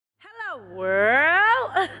Hello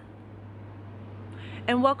world,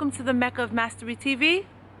 and welcome to the Mecca of Mastery TV.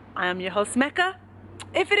 I am your host, Mecca.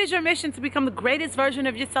 If it is your mission to become the greatest version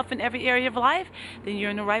of yourself in every area of life, then you're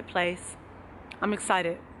in the right place. I'm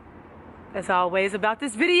excited, as always, about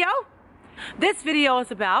this video. This video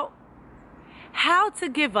is about how to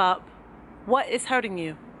give up what is hurting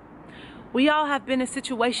you. We all have been in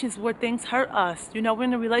situations where things hurt us. You know, we're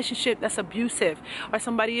in a relationship that's abusive, or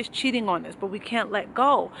somebody is cheating on us, but we can't let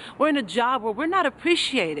go. We're in a job where we're not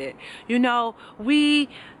appreciated. You know, we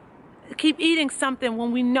keep eating something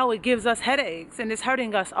when we know it gives us headaches and it's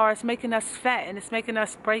hurting us, or it's making us fat and it's making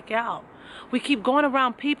us break out. We keep going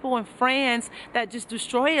around people and friends that just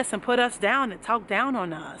destroy us and put us down and talk down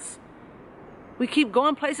on us. We keep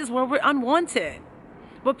going places where we're unwanted,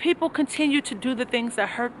 but people continue to do the things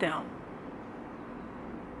that hurt them.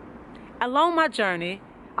 Along my journey,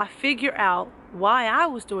 I figured out why I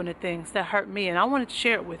was doing the things that hurt me, and I wanted to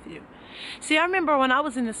share it with you. See, I remember when I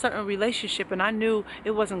was in a certain relationship and I knew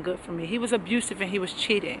it wasn't good for me. He was abusive and he was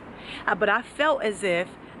cheating. But I felt as if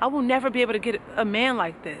I will never be able to get a man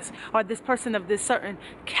like this, or this person of this certain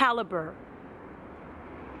caliber.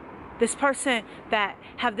 This person that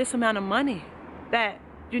have this amount of money, that,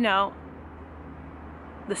 you know,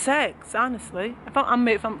 the sex, honestly. Because I'm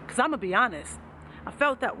going to be honest, I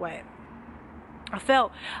felt that way. I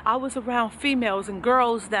felt I was around females and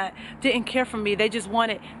girls that didn't care for me. They just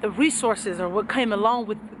wanted the resources or what came along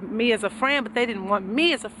with me as a friend, but they didn't want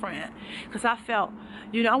me as a friend. Because I felt,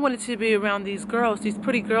 you know, I wanted to be around these girls, these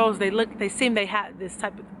pretty girls. They seemed they had this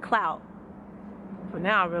type of clout. But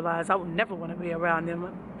now I realize I would never want to be around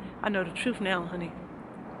them. I know the truth now, honey.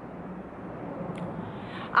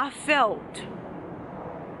 I felt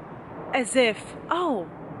as if, oh,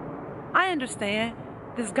 I understand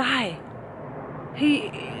this guy.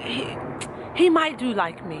 He might do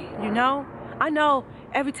like me, you know? I know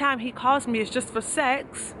every time he calls me it's just for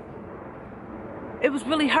sex. It was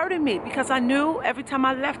really hurting me because I knew every time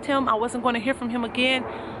I left him I wasn't going to hear from him again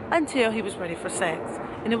until he was ready for sex.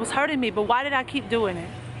 And it was hurting me, but why did I keep doing it?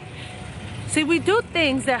 See, we do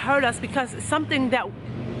things that hurt us because it's something that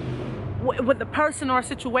with the person or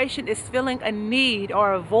situation is feeling a need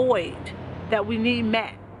or a void that we need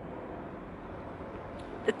met.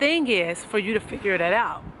 The thing is for you to figure that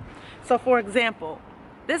out. So for example,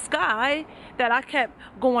 this guy that I kept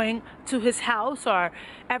going to his house, or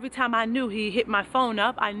every time I knew he hit my phone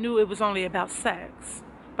up, I knew it was only about sex.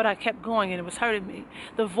 But I kept going and it was hurting me.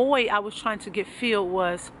 The void I was trying to get filled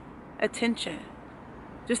was attention.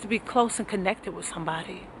 Just to be close and connected with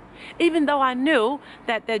somebody. Even though I knew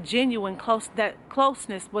that that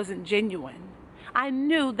closeness wasn't genuine. I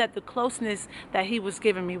knew that the closeness that he was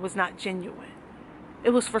giving me was not genuine. It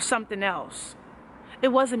was for something else. It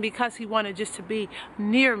wasn't because he wanted just to be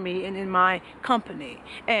near me and in my company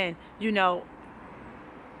and, you know,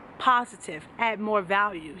 positive, add more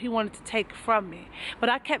value. He wanted to take from me. But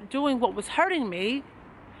I kept doing what was hurting me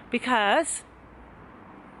because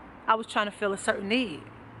I was trying to fill a certain need.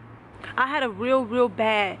 I had a real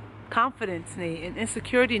bad confidence need, an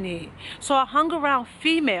insecurity need. So I hung around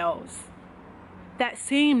females that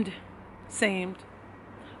seemed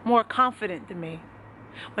more confident than me.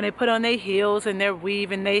 When they put on their heels and their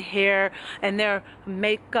weave and their hair and their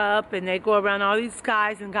makeup, and they go around all these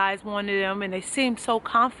guys, and guys wanted them, and they seemed so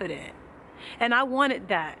confident. And I wanted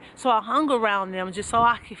that. So I hung around them just so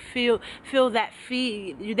I could feel that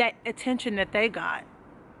that attention that they got.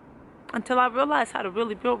 Until I realized how to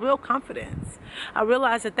really build real confidence. I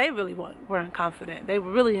realized that they really weren't confident. They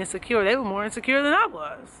were really insecure. They were more insecure than I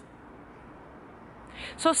was.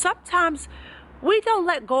 So sometimes we don't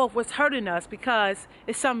let go of what's hurting us because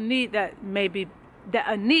it's some need that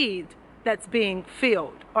a need that's being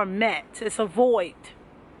filled or met. It's a void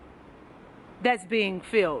that's being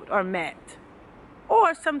filled or met.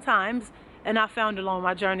 Or sometimes, and I found along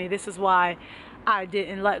my journey, this is why I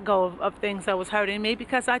didn't let go of things that was hurting me,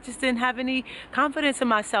 because I just didn't have any confidence in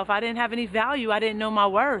myself. I didn't have any value. I didn't know my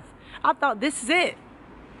worth. I thought, this is it.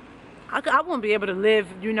 I won't be able to live,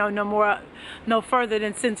 you know, no further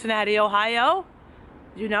than Cincinnati, Ohio.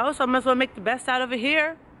 You know, so I might as well make the best out of it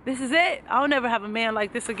here. This is it. I'll never have a man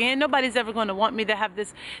like this again. Nobody's ever going to want me to have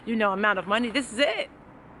this, you know, amount of money. This is it.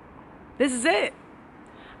 This is it.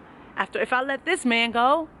 If I let this man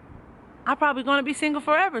go, I'm probably going to be single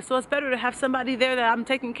forever. So it's better to have somebody there that I'm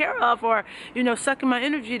taking care of, or, you know, sucking my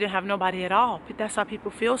energy, than have nobody at all. But that's how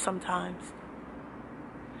people feel sometimes.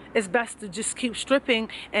 It's best to just keep stripping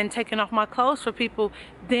and taking off my clothes for people,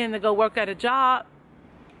 then to go work at a job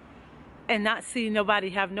and not see nobody,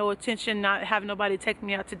 have no attention, not have nobody take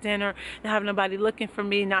me out to dinner, not have nobody looking for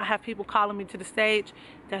me, not have people calling me to the stage.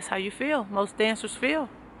 That's how you feel. Most dancers feel.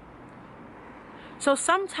 So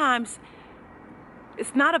sometimes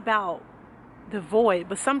it's not about the void,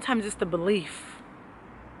 but sometimes it's the belief.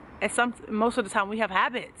 And most of the time we have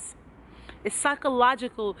habits. It's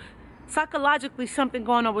psychologically something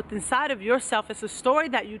going on with inside of yourself. It's a story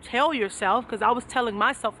that you tell yourself, because I was telling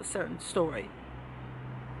myself a certain story.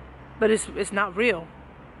 But it's not real.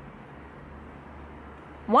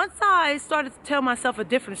 Once I started to tell myself a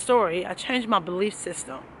different story, I changed my belief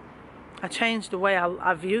system. I changed the way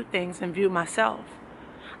I viewed things and viewed myself.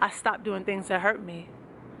 I stopped doing things that hurt me.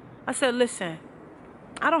 I said, listen,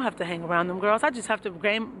 I don't have to hang around them girls. I just have to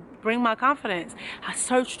bring my confidence. I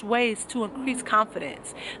searched ways to increase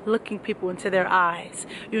confidence, looking people into their eyes,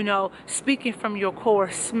 speaking from your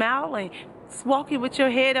core, smiling, walking with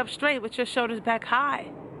your head up straight, with your shoulders back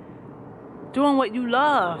high, doing what you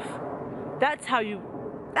love. That's how you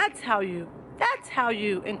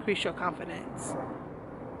increase your confidence.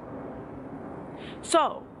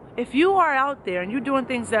 So, if you are out there and you're doing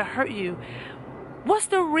things that hurt you, what's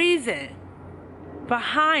the reason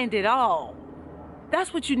behind it all?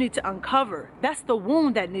 That's what you need to uncover. That's the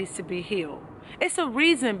wound that needs to be healed. It's a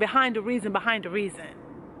reason behind a reason behind a reason.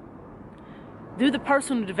 Do the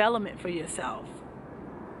personal development for yourself.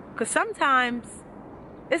 Because sometimes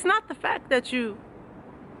it's not the fact that you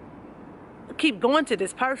keep going to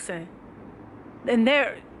this person and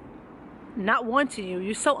they're not wanting you.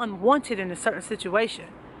 You're so unwanted in a certain situation.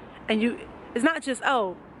 And it's not just,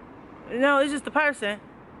 it's just the person.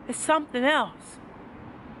 It's something else.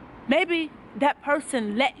 Maybe that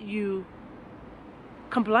person let you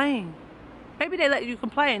complain. Maybe they let you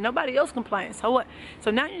complain. Nobody else complains. So what? So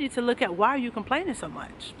now you need to look at, why are you complaining so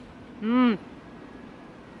much? When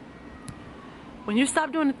you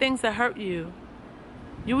stop doing the things that hurt you,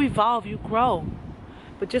 you evolve, you grow.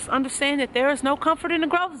 But just understand that there is no comfort in the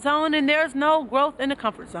growth zone, and there is no growth in the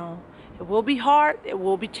comfort zone. It will be hard, it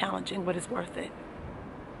will be challenging, but it's worth it.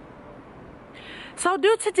 So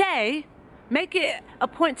do today, make it a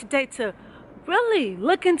point today to really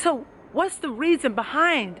look into what's the reason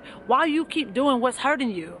behind why you keep doing what's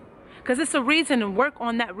hurting you. Because it's a reason, and work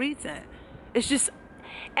on that reason. It's just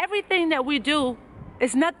everything that we do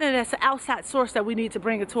is nothing that's an outside source that we need to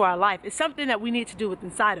bring into our life. It's something that we need to do with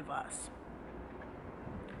inside of us.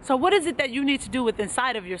 So what is it that you need to do with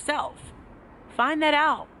inside of yourself? Find that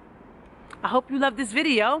out. I hope you love this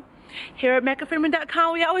video. Here at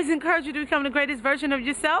MeccaFreeman.com, we always encourage you to become the greatest version of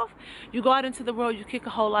yourself. You go out into the world, you kick a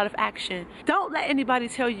whole lot of action. Don't let anybody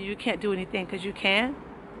tell you you can't do anything, because you can.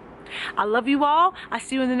 I love you all. I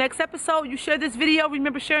see you in the next episode. You share this video.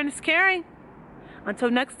 Remember, sharing is caring. Until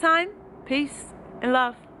next time, peace and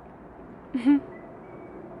love.